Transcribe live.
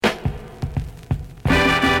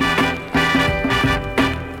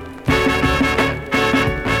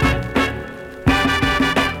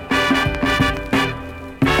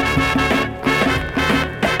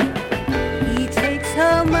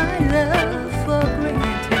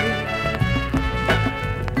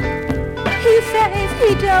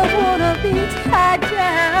He don't wanna be tied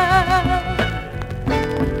down.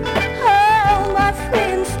 Oh, my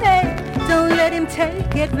friends say, don't let him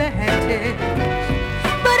take advantage.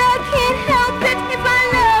 But I can't help it if I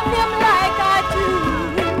love him like I do.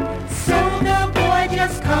 So the boy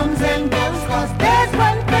just comes and goes, 'cause there's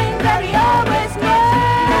one thing that he always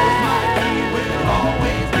knows. He will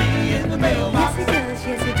always be in the mailbox. Yes, he does,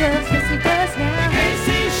 yes, he does, yes, he does now. In case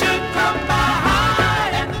he should come by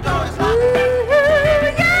and the door is locked. Ooh,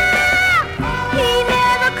 yeah! He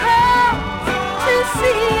never calls to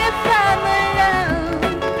see if I'm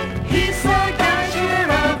alone. He's so darn sure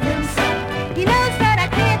of himself. He knows that I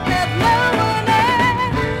can't love no one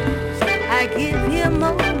else. I give him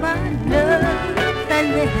all my love and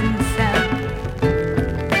let him sound.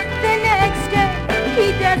 The next day he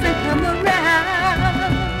doesn't come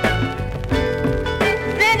around.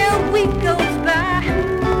 Then a week goes by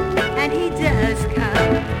and he does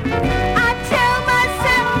come. I tell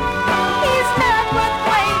myself he's not worth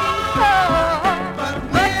waiting for. But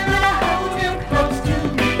when I hold him close to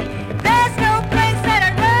me, there's no place that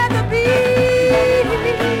I'd rather be.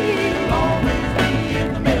 Always be in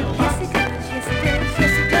the mailbox. Yes, he does, yes, he does,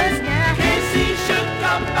 yes, he does now. In case he should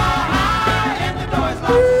come by and the door is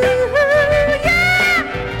locked. Ooh, yeah!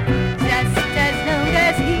 Just as long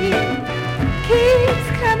as he keeps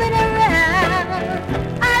coming around.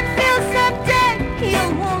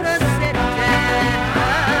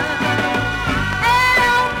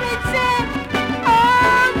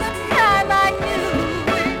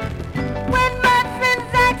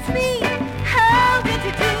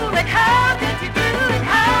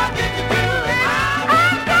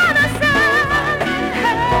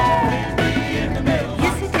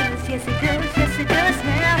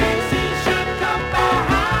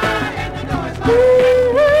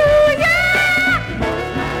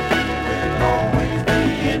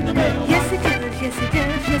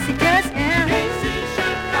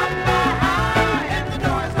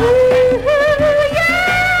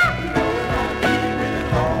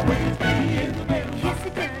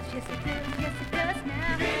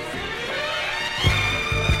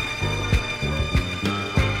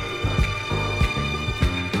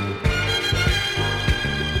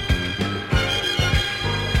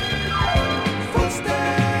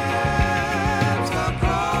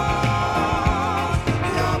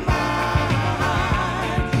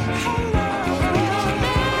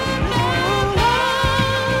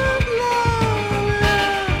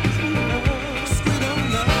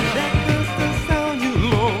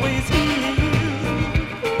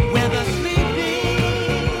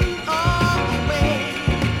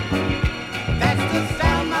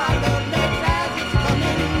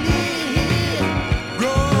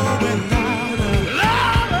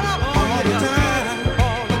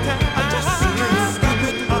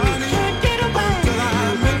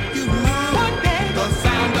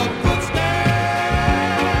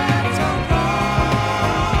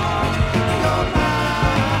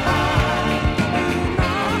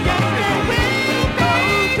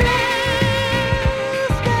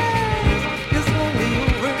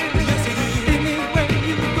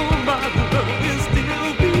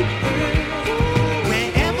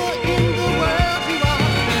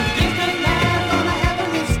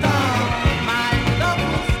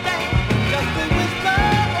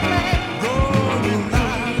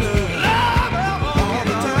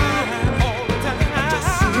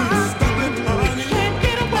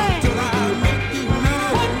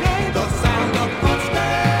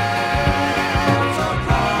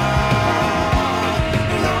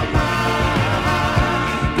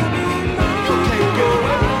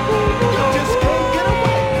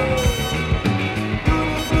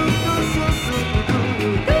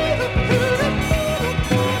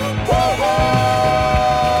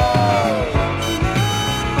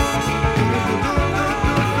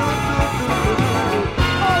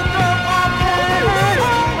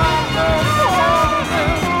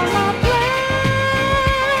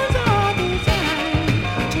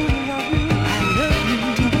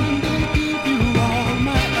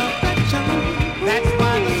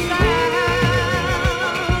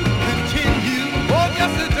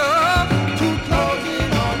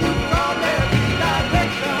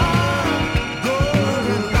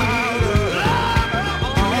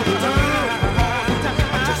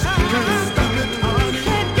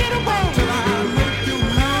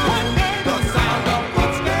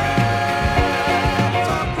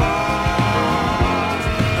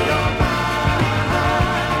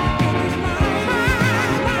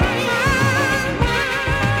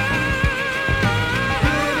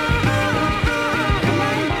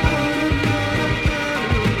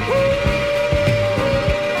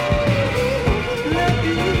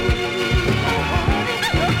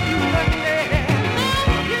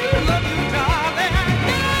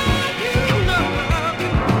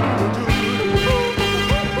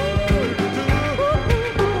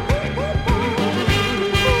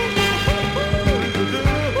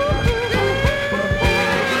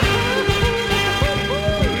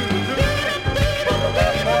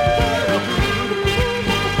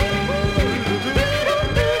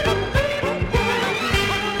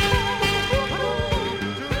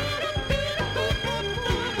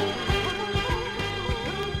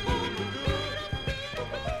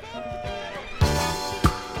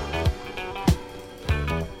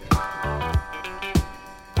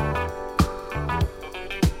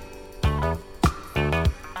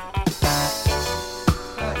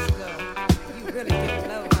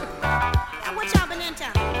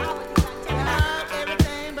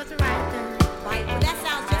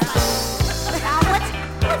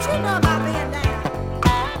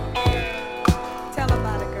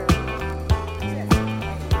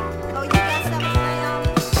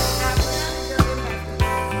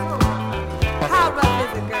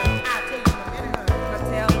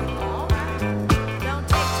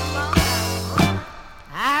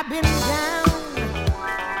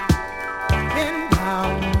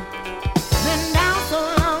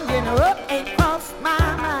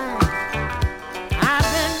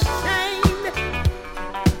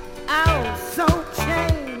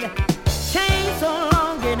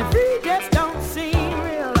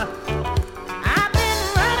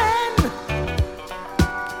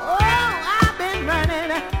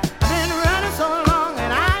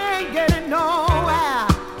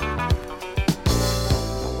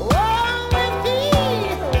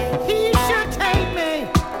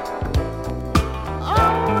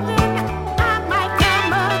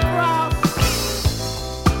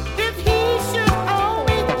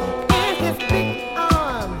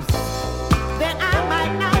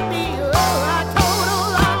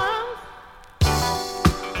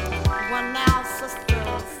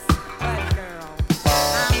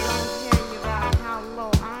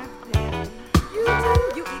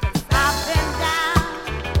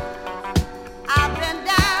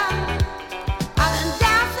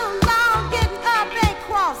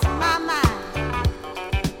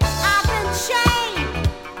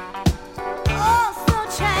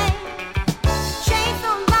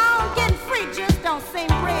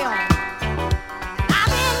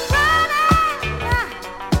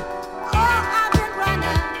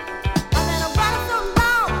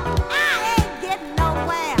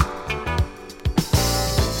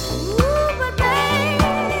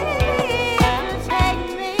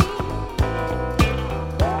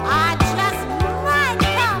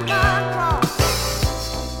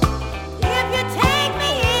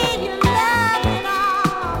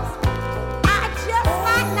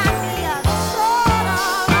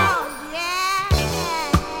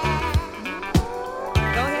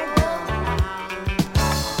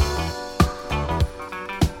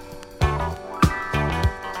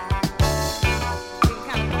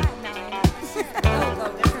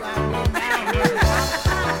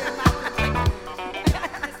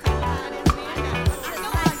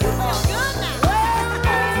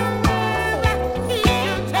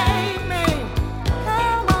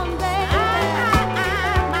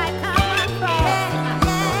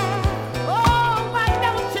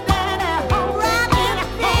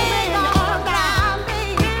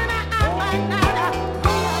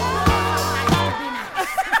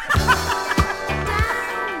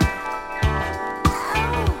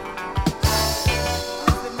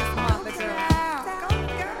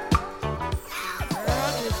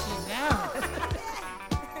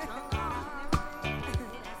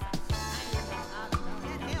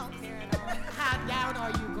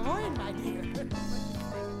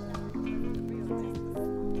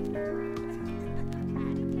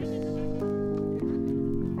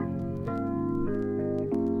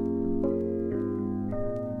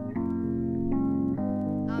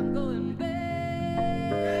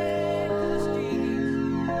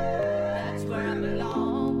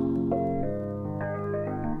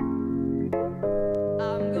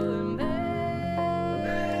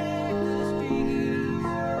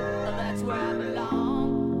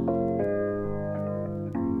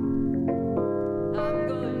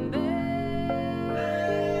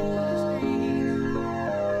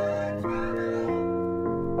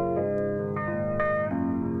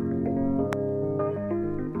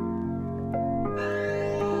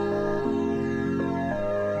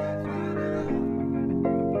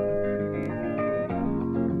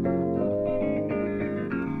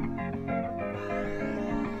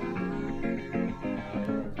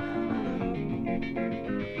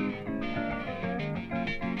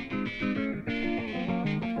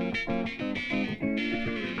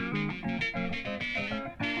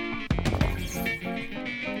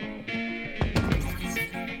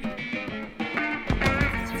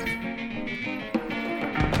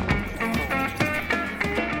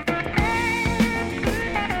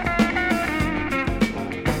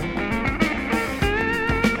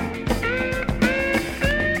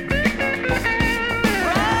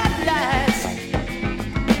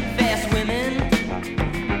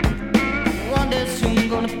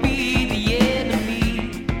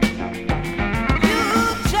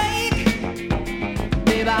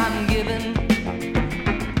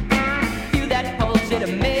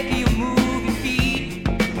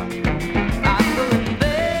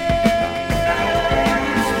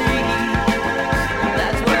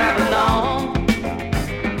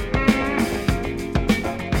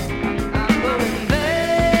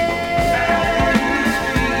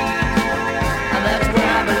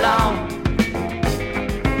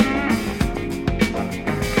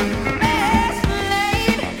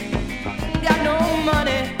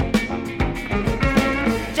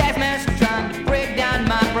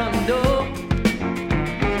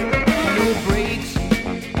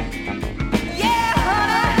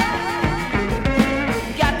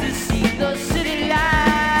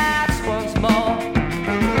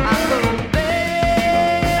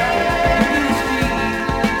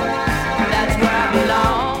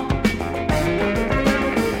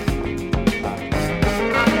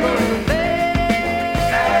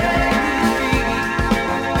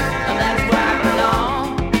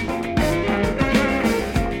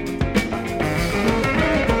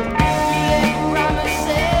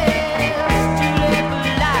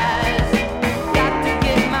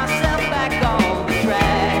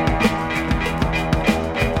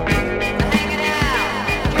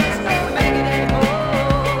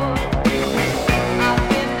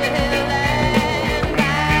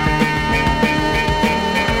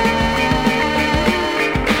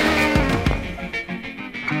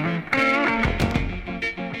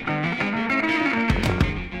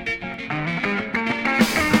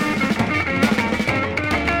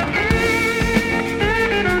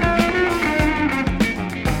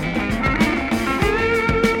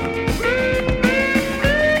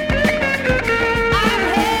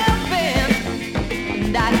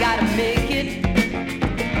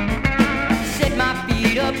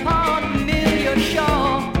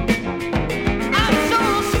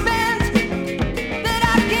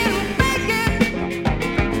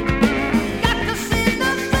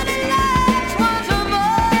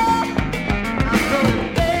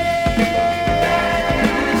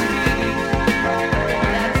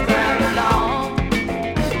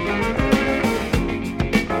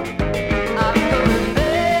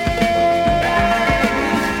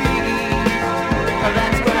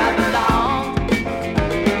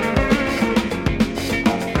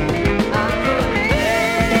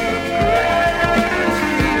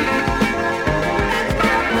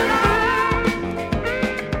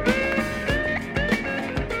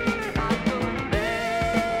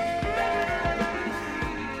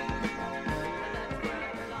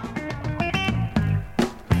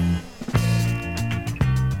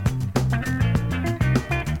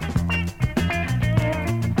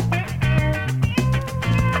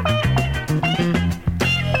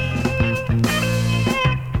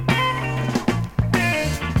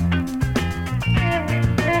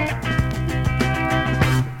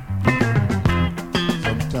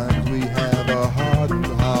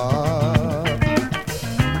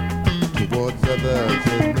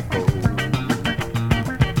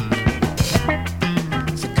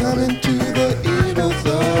 into the evils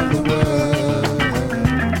of the world.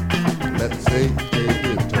 Let's say take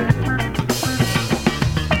it total.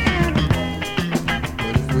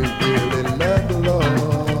 But if we really love the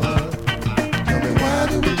Lord, tell me why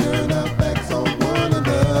do we turn our backs on one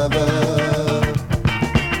another?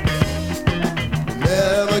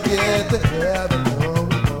 Never get to heaven, no,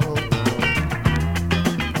 no, no.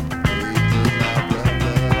 Hating our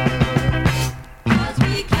brother. 'Cause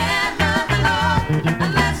we can't love the Lord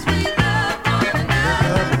unless we love one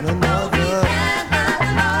another.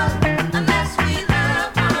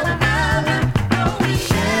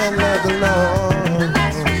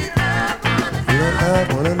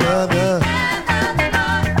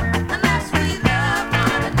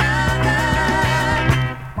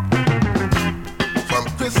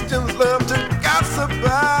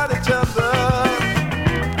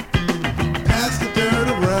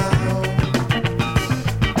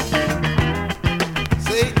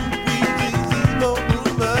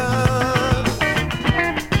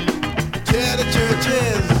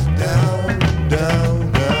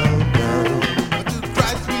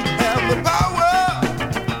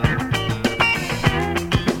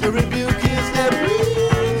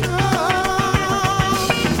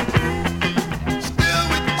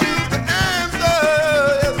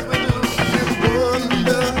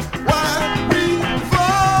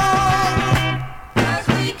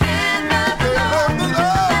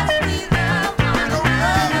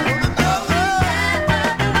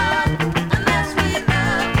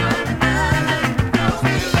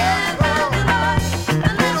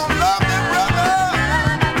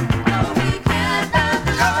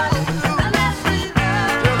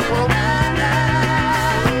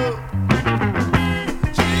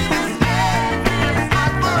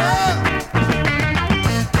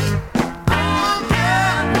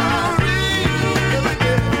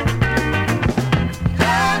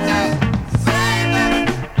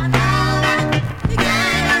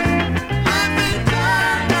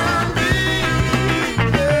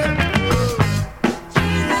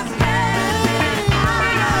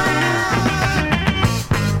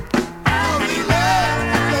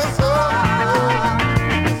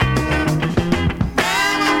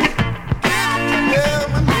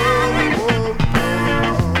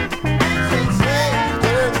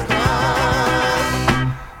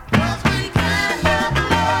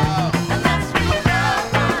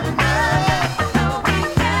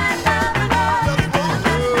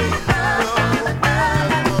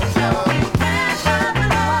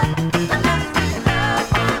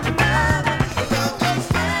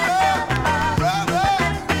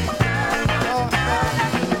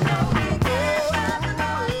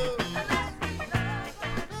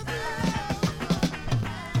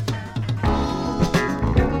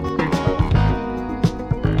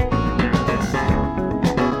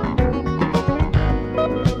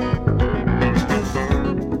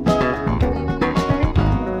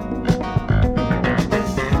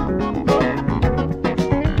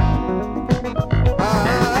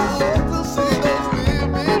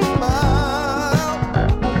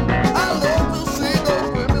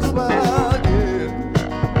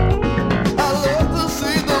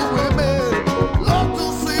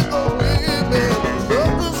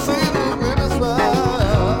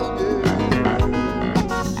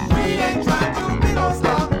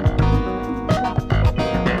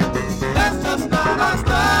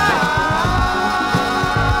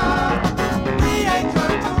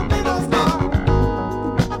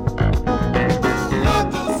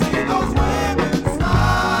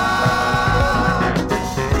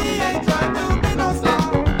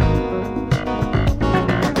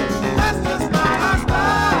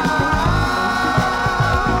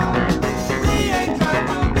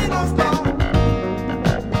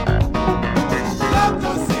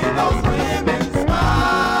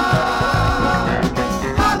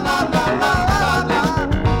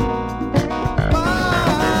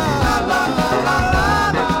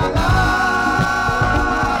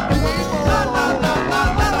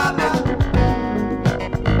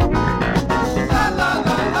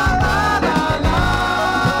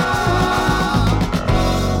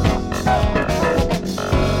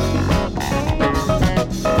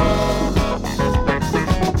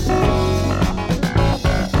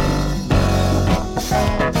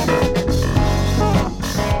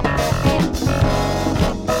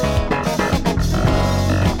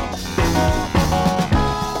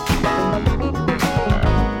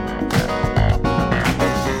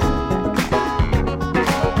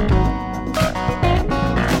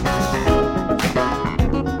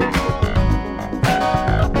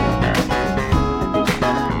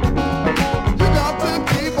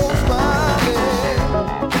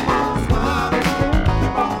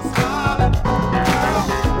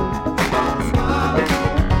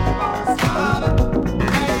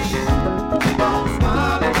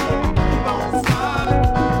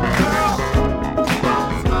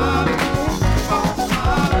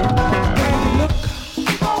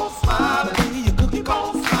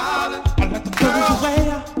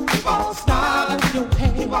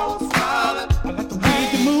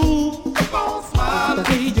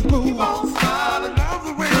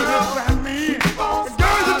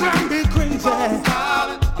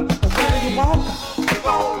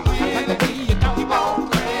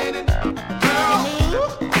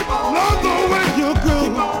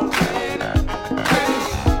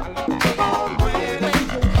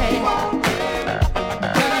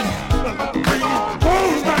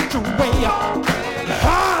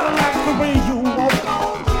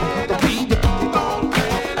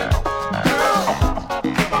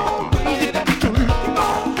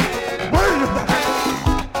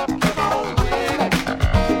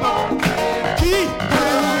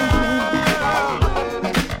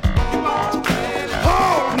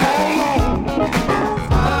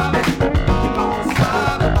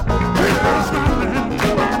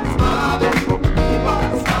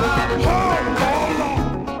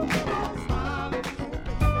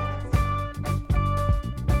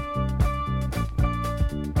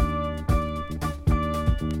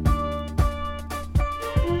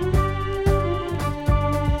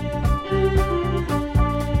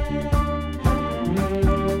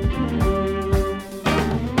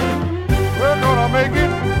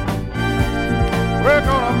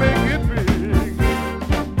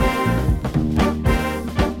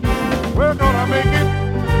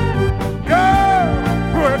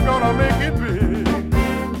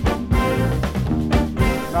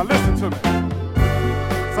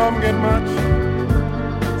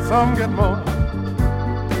 Some get more,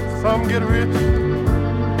 some get rich,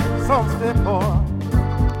 some stay poor.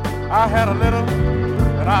 I had a little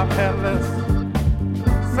and I've had less.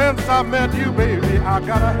 Since I met you, baby, I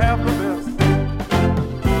gotta have the best.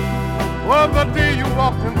 Well, the day you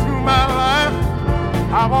walked into my life,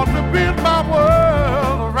 I want to build my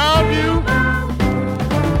world around you.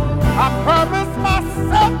 I promised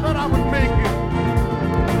myself that I would make it.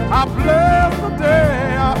 I bless the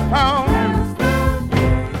day I found you.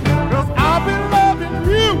 'Cause I've been loving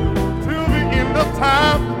you till the end of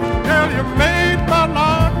time. Girl, you made my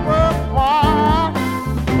life worthwhile.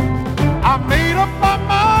 I made up my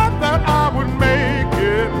mind that I would make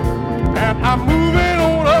it, and I'm moving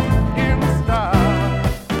on up in style.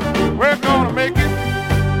 We're gonna make it,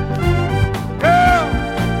 girl,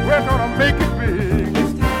 we're gonna make it big.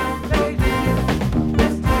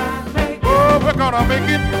 Oh, we're gonna make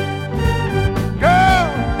it, girl,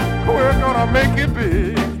 we're gonna make it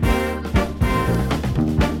big.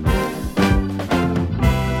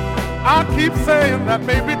 I keep saying that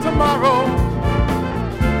maybe tomorrow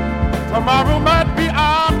might be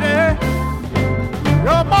our day.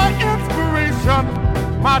 You're my inspiration,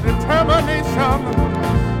 my determination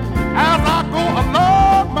as I go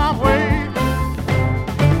along my way.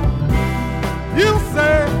 You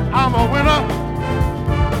say I'm a winner,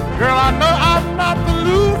 girl, I know I'm not the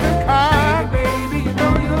losing kind. Baby, you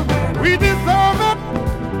know you're better. We deserve it,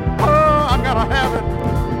 oh, I gotta have it.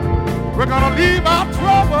 We're gonna leave our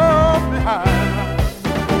troubles behind.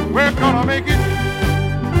 We're gonna make it,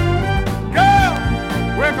 girl,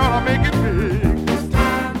 we're gonna make it big. This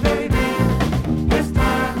time, baby. This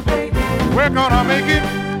time, baby. We're gonna make it,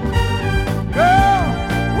 girl,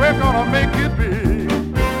 we're gonna make it big.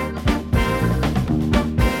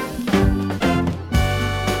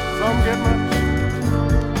 Some get much,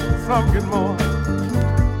 some get more,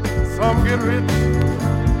 some get rich,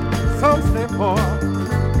 some stay poor.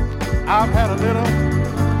 I've had a little,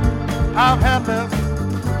 I've had less.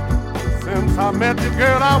 Since I met you,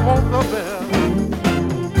 girl, I want the best.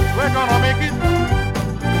 We're gonna make it,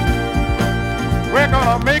 we're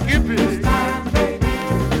gonna make it big. This time, baby.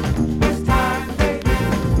 This time, baby.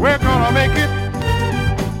 We're gonna make it,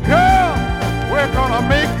 girl, we're gonna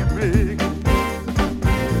make it big.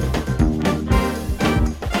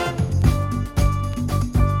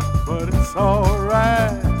 But it's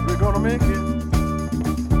alright, we're gonna make it.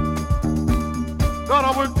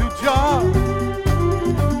 Gonna work 2 jobs,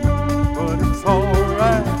 but it's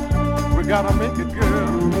alright, we gotta make it,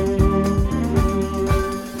 girl.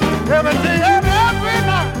 Every day and every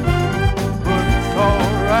night, but it's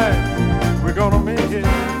alright, we're gonna make it.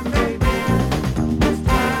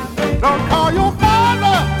 Don't call your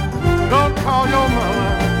father, don't call your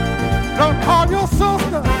mother, don't call your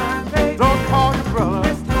sister, don't call your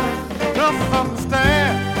brother. Just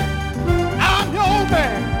understand, I'm your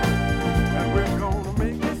man, and we're gonna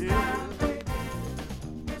make it here.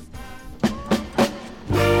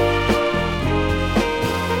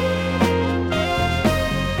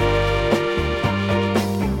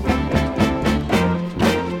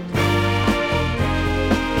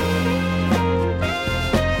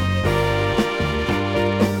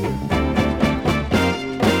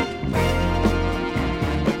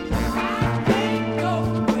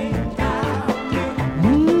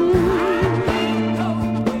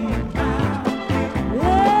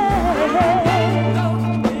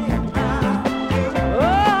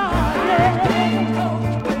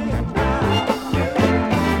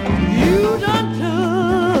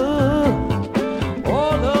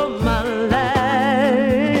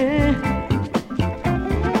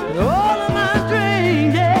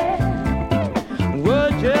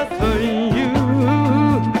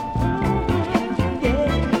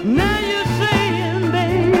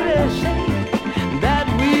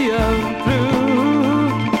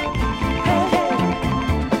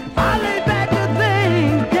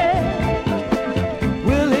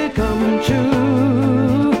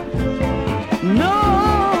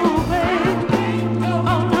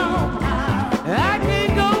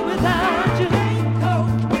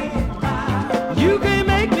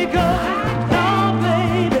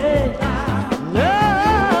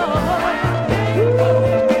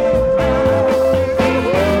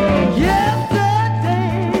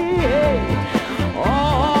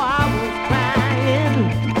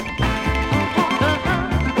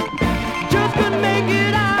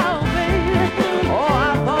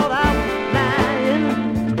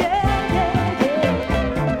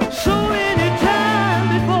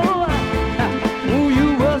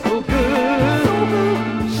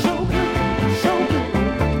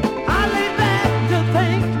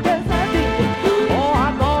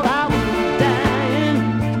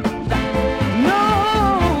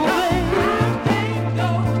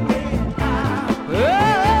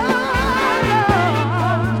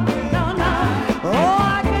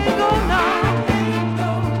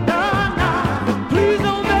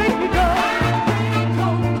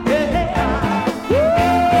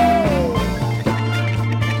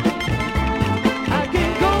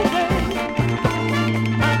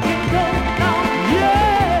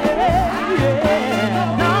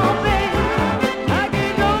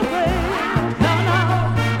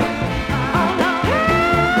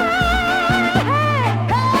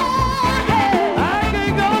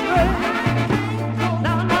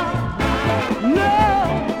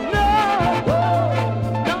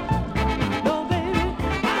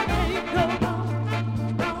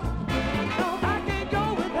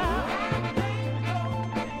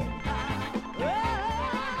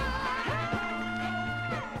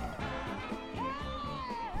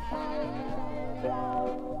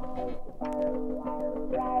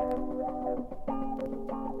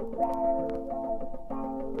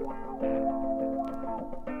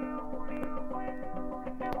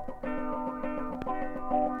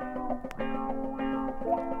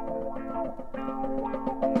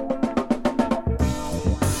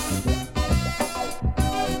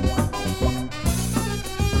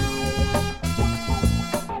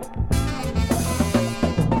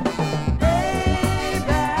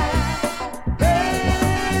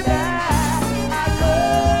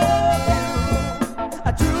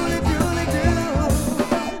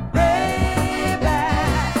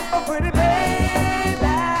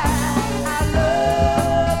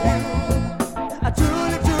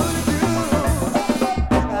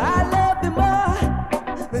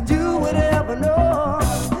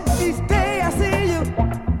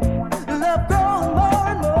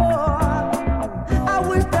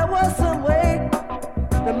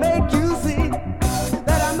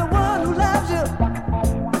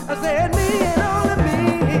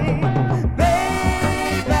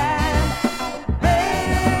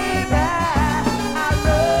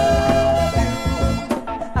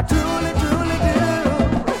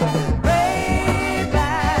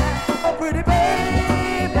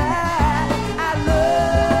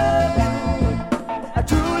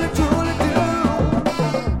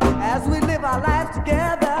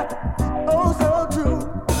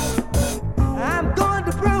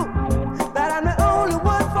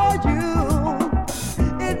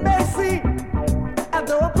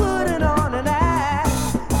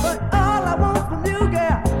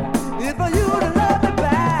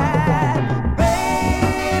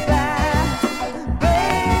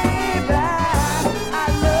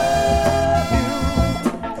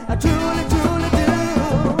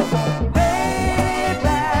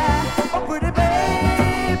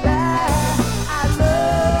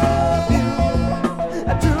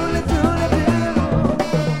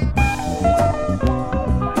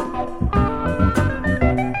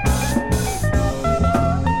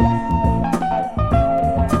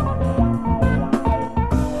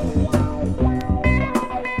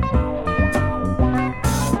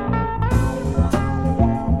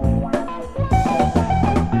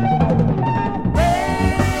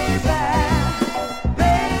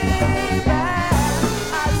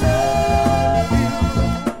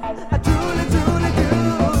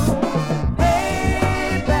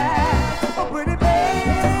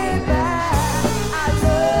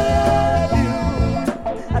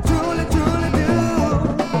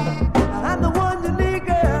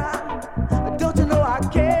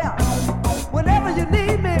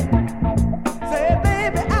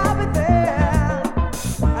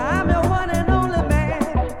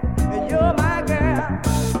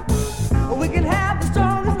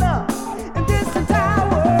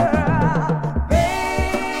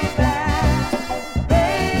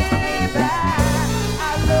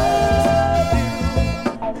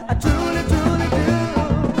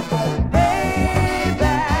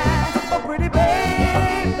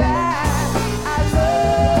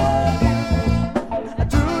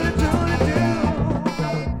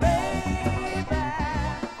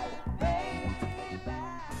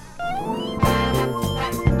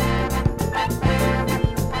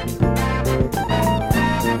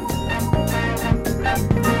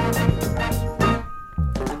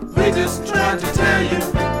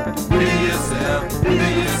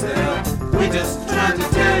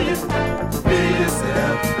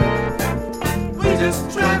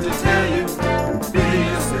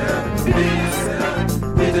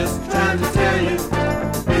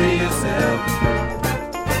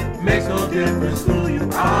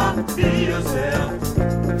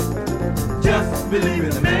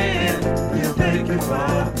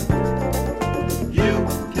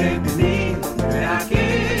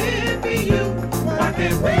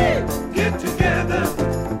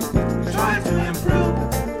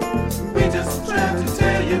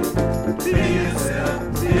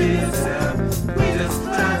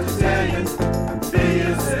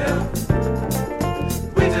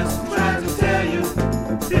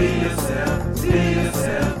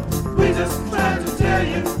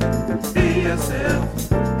 Be yourself.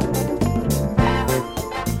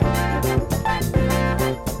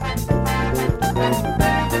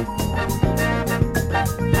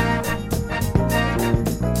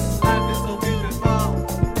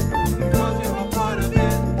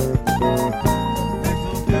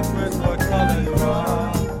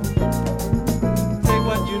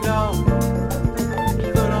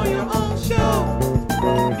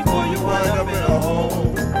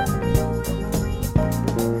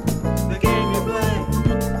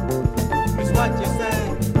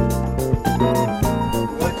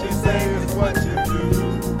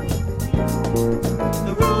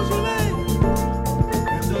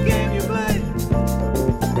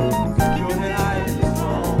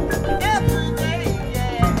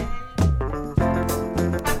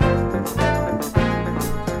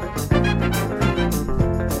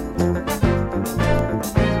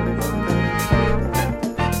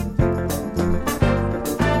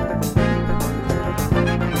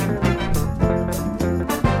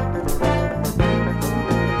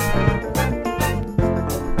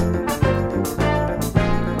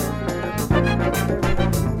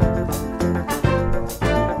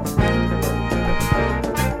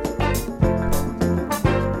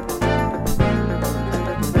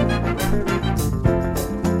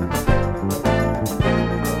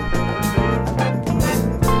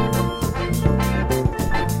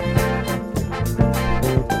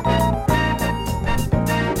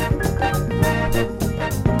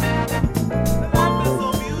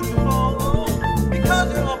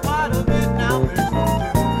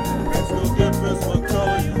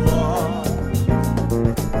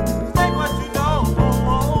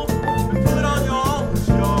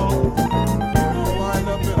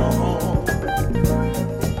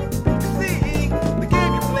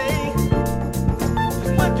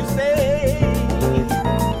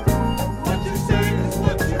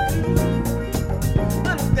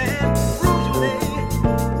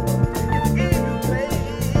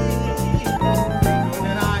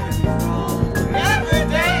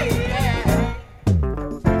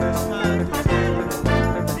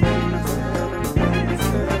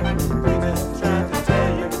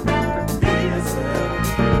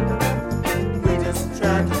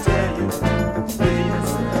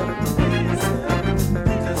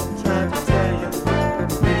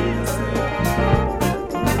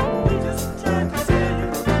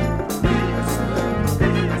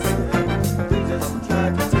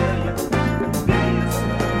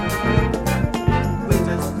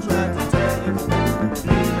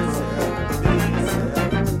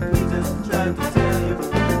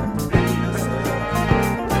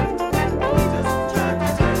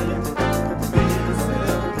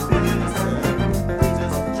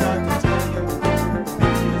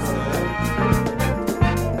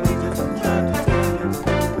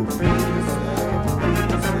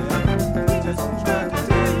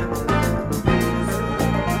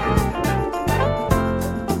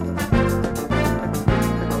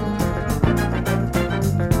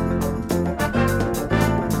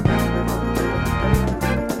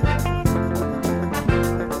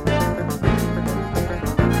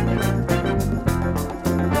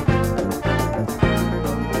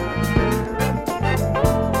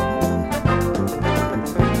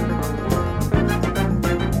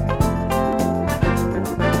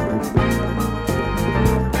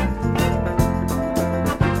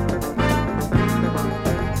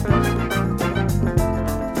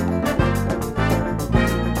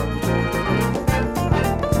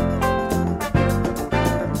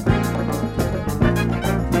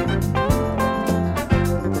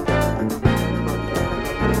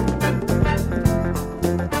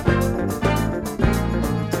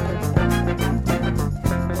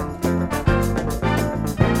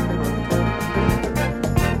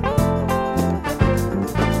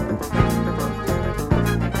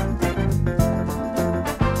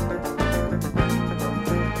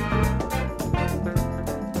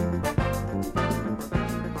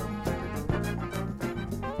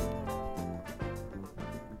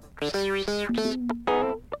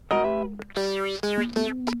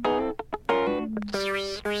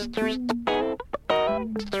 You